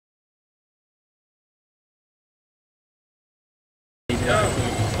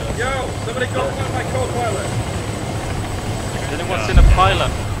Yo, somebody go find my co-pilot. Anyone's in a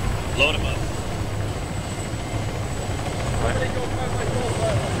pilot? Load him up. Somebody go find my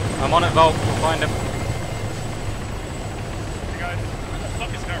co-pilot. I'm on it, Volk. We'll find him. Hey guys, where the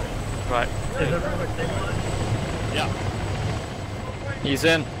fuck is Harold? Right. Yeah. He's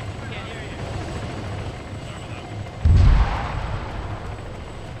in.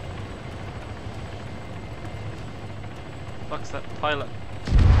 Fuck's that pilot?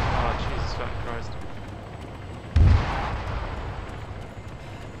 Oh, Jesus fucking Christ.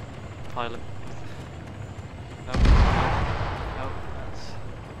 Pilot. No. No. That's...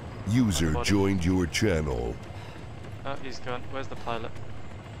 User joined your channel. Oh, he's gone. Where's the pilot?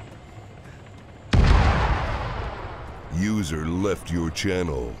 User left your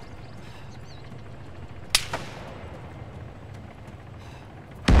channel.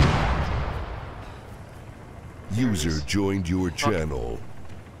 User joined your channel.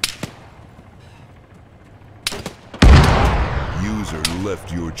 User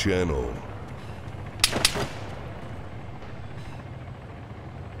left your channel.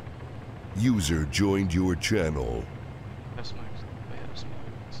 User joined your channel. No smokes. Oh, yeah,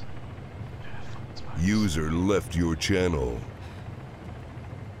 smokes. Yeah, fucking smokes. User left your channel.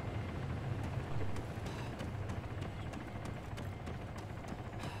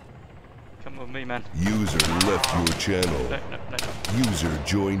 Come with me, man. User left your channel. No, no, no. User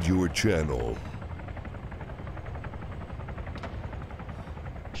joined your channel.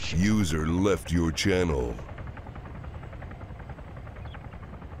 User left your channel.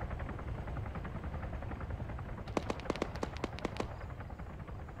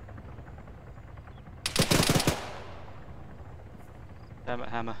 Damn it,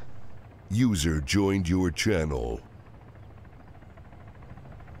 Hammer. User joined your channel.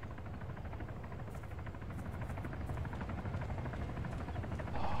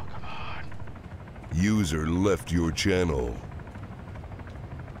 Oh, come on. User left your channel.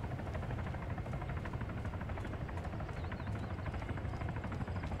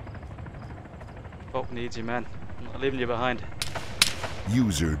 Volk needs you, man. I'm not leaving you behind.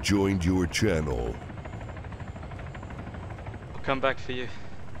 User joined your channel. I'll come back for you.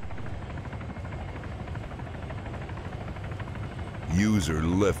 User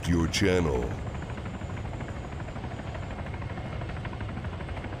left your channel.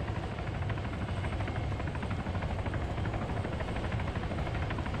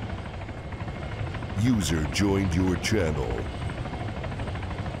 User joined your channel.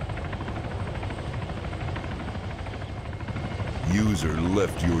 User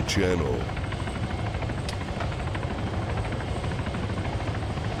left your channel.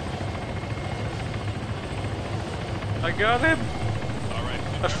 I got him! Alright.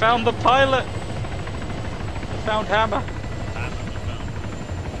 I found the pilot! I found Hammer.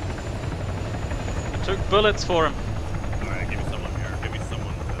 I took bullets for him. Alright, give me someone here. Give me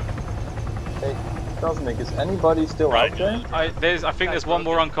someone. Hey, Cosmic, is anybody still out there? I think there's one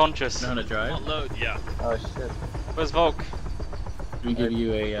more unconscious. Know how to drive? Load, yeah. Oh shit. Where's Volk? Let me give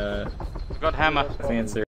you a I've got Hammer. fancy